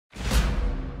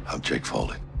I'm Jake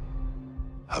Foley.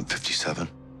 I'm 57.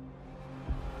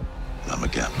 And I'm a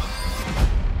gambler.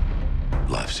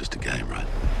 Life's just a game, right?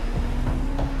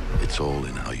 It's all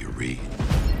in how you read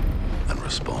and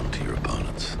respond to your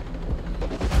opponents.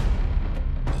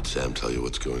 Did Sam tell you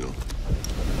what's going on?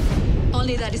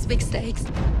 Only that it's big stakes.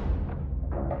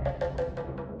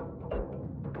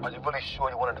 Are you really sure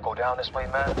you wanted to go down this way,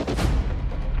 man?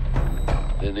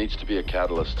 There needs to be a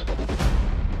catalyst.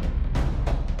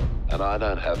 And I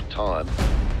don't have time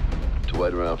to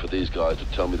wait around for these guys to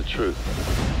tell me the truth.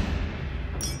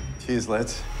 Cheers,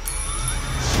 lads.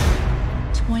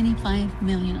 25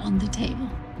 million on the table.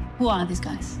 Who are these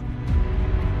guys?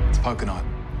 It's poker night,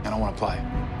 and I want to play.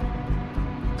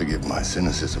 Forgive my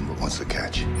cynicism, but what's the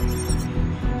catch?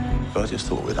 But I just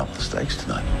thought we'd up the stakes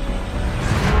tonight.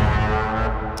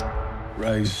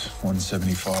 Raise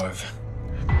 175.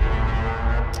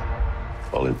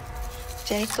 All in.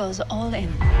 Jake goes all in.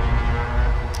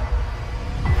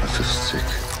 I feel sick.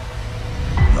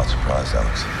 I'm not surprised,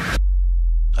 Alex.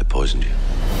 I poisoned you.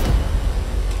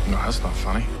 No, that's not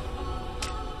funny.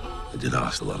 I did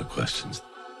ask a lot of questions.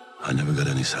 I never got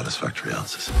any satisfactory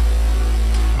answers.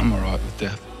 I'm all right with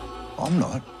death. I'm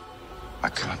not. I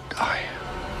can't die.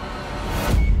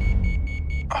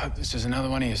 I hope this is another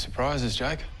one of your surprises,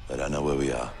 Jake. They don't know where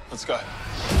we are. Let's go.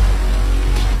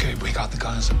 Okay, we got the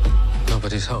guys.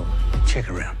 Nobody's home. Check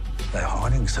around. They're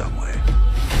hiding somewhere.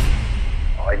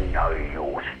 I know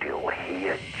you're still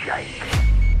here, Jake.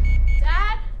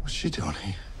 Dad? What's she doing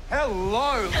here?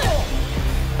 Hello!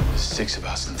 There's 6 of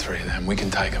us and 3 of them. We can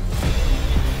take them.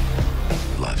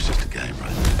 Life's just a game,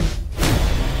 right?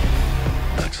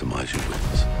 Maximize your win.